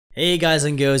Hey guys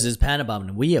and girls, it's Panabum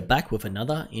and we are back with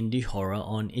another indie horror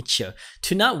on itch.io.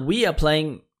 Tonight we are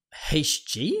playing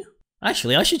HG?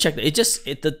 Actually, I should check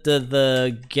that.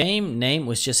 The game name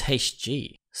was just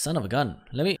HG. Son of a gun.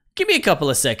 Give me a couple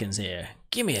of seconds here.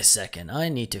 Give me a second. I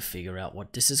need to figure out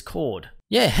what this is called.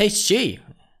 Yeah, HG.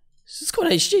 It's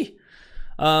called HG.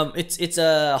 It's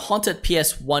a haunted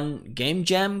PS1 game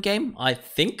jam game, I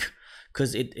think.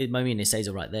 Because it says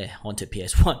it right there, haunted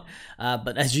PS1.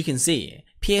 But as you can see,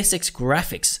 PSX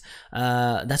graphics.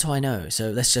 That's all I know. So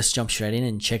let's just jump straight in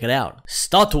and check it out.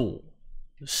 Startle.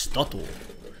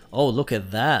 Oh, look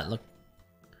at that. Look.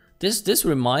 This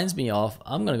reminds me of.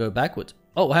 I'm gonna go backwards.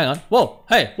 Oh, hang on. Whoa.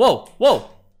 Hey. Whoa.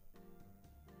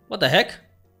 What the heck?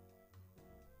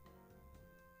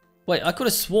 Wait, I could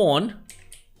have sworn.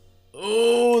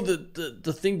 Oh,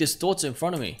 the thing distorts in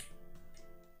front of me.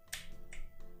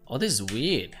 Oh, this is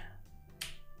weird.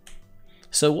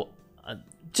 So,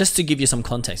 just to give you some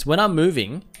context, when I'm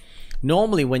moving,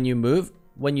 normally when you move,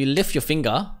 when you lift your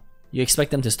finger, you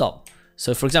expect them to stop.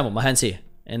 So, for example, my hand's here,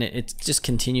 and it just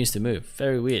continues to move.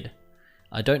 Very weird.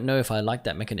 I don't know if I like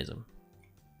that mechanism.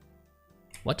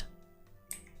 What?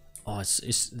 Oh,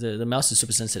 the mouse is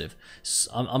super sensitive.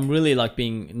 I'm really like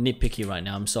being nitpicky right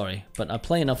now. I'm sorry, but I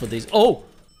play enough of these. Oh,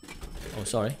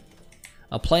 sorry.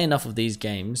 I play enough of these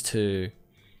games to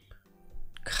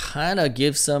kind of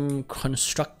give some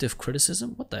constructive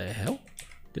criticism. What the hell?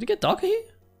 Did it get darker here?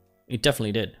 It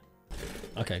definitely did.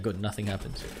 Okay, good. Nothing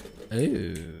happens.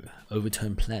 Oh,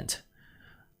 overturned plant.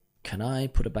 Can I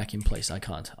put it back in place? I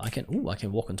can't. I can. Ooh, I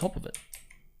can walk on top of it.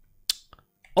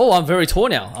 Oh, I'm very tall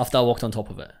now after I walked on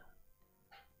top of it.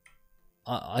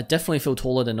 I definitely feel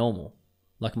taller than normal.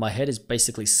 Like my head is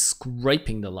basically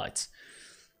scraping the lights.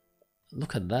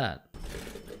 Look at that.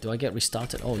 Do I get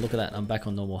restarted? Oh, look at that. I'm back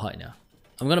on normal height now.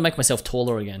 I'm gonna make myself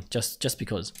taller again, just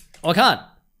because. Oh, I can't!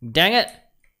 Dang it!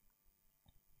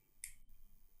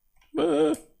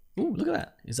 Ooh, look at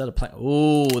that. Is that a plane?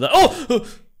 Oh, that. Oh!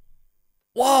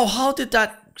 Wow, how did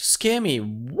that scare me?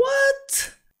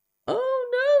 What? Oh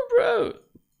no, bro!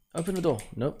 Open the door.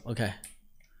 Nope. Okay.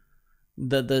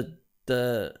 The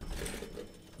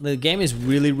game is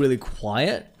really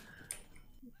quiet,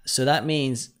 so that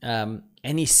means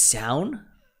any sound.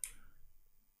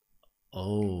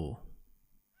 Oh.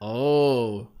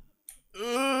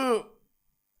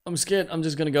 I'm scared. I'm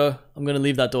just gonna go. I'm gonna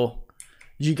leave that door.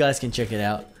 You guys can check it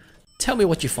out. Tell me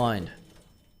what you find.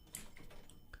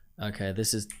 Okay,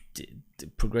 this is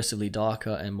progressively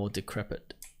darker and more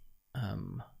decrepit.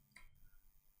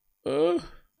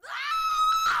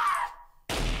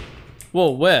 Whoa,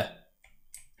 where?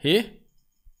 Here?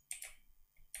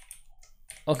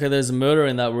 Okay, there's a murder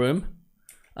in that room.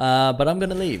 But I'm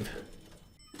gonna leave.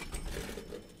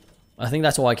 I think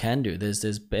that's all I can do.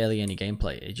 There's barely any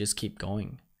gameplay. It just keep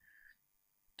going.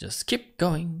 Just keep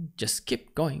going. Just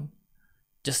keep going.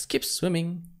 Just keep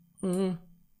swimming. Can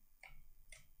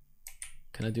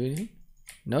I do anything?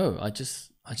 No, I just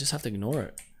have to ignore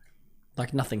it.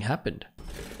 Like nothing happened.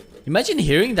 Imagine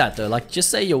hearing that though. Like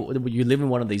just say you live in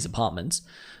one of these apartments.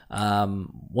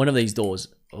 One of these doors.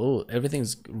 Oh,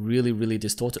 everything's really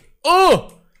distorted.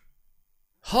 Oh!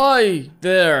 Hi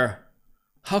there.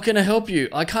 How can I help you?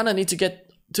 I kinda need to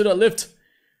get to the lift.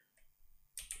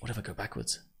 What if I go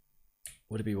backwards?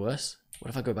 Would it be worse? What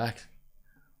if I go back?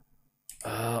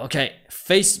 Okay,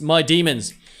 face my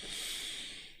demons.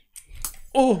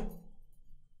 Oh!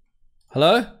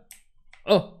 Hello?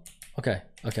 Oh, okay.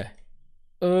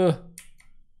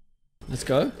 Let's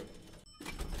go.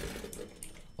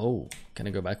 Oh, can I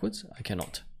go backwards? I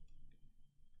cannot.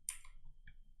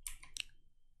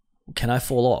 Can I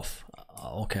fall off?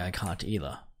 Okay, I can't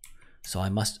either. So I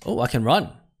must. Oh, I can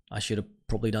run. I should have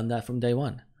probably done that from day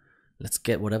one. Let's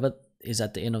get whatever is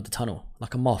at the end of the tunnel,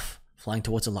 like a moth flying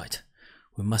towards the light.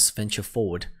 We must venture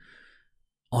forward,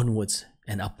 onwards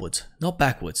and upwards, not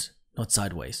backwards, not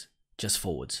sideways, just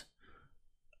forwards.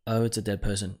 Oh, it's a dead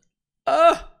person.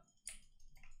 Ah!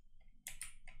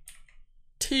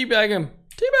 Teabag him.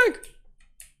 Teabag.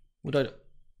 What do I do?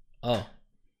 Oh.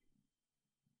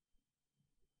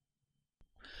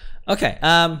 Okay,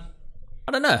 I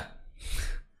don't know.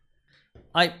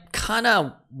 I kind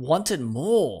of wanted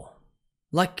more.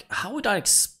 Like, how would I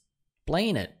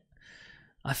explain it?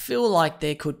 I feel like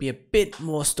there could be a bit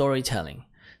more storytelling.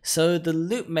 So the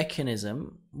loop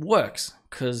mechanism works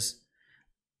because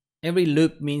every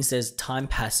loop means there's time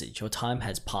passage or time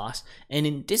has passed. And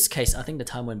in this case, I think the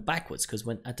time went backwards because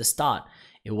when at the start,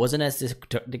 it wasn't as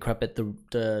decrepit.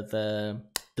 The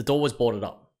door was boarded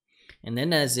up. And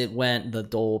then as it went, the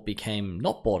door became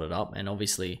not boarded up, and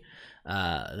obviously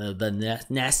the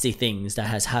nasty things that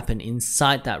has happened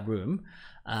inside that room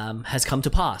has come to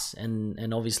pass,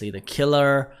 and obviously the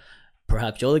killer,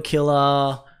 perhaps you're the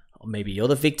killer, or maybe you're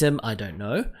the victim, I don't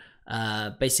know,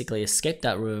 basically escaped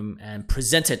that room and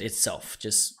presented itself,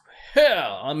 just here,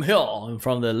 I'm here, I'm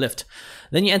from the lift.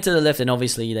 Then you enter the lift, and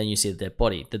obviously then you see the dead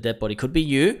body. The dead body could be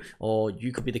you, or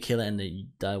you could be the killer and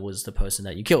that was the person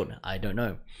that you killed. I don't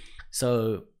know.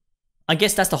 So I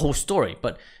guess that's the whole story,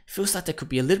 but it feels like there could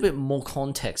be a little bit more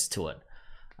context to it.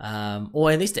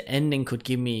 Or at least the ending could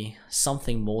give me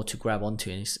something more to grab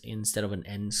onto instead of an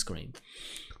end screen.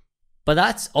 But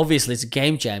that's obviously, it's a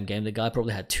game jam game. The guy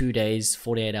probably had 2 days,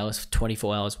 48 hours,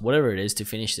 24 hours, whatever it is to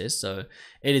finish this. So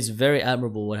it is very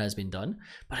admirable what has been done.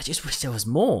 But I just wish there was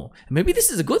more. And maybe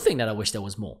this is a good thing that I wish there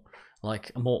was more.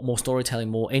 Like more storytelling,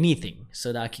 more anything.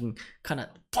 So that I can kind of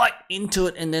bite into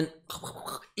it and then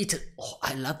eat it. Oh,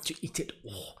 I love to eat it.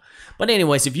 Oh. But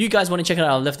anyways, if you guys want to check it out,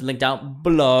 I'll leave the link down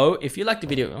below. If you like the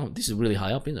video, oh, this is really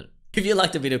high up, isn't it? If you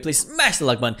like the video, please smash the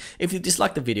like button. If you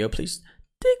dislike the video, please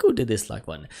go to this like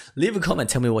button. Leave a comment,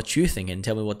 tell me what you think, and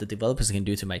tell me what the developers can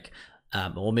do to make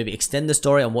or maybe extend the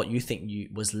story and what you think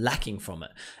was lacking from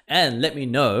it. And let me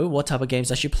know what type of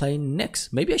games I should play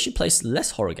next. Maybe I should play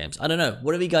less horror games. I don't know.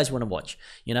 Whatever you guys want to watch,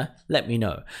 you know, let me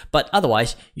know. But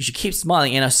otherwise, you should keep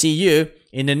smiling, and I'll see you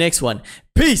in the next one.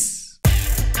 Peace!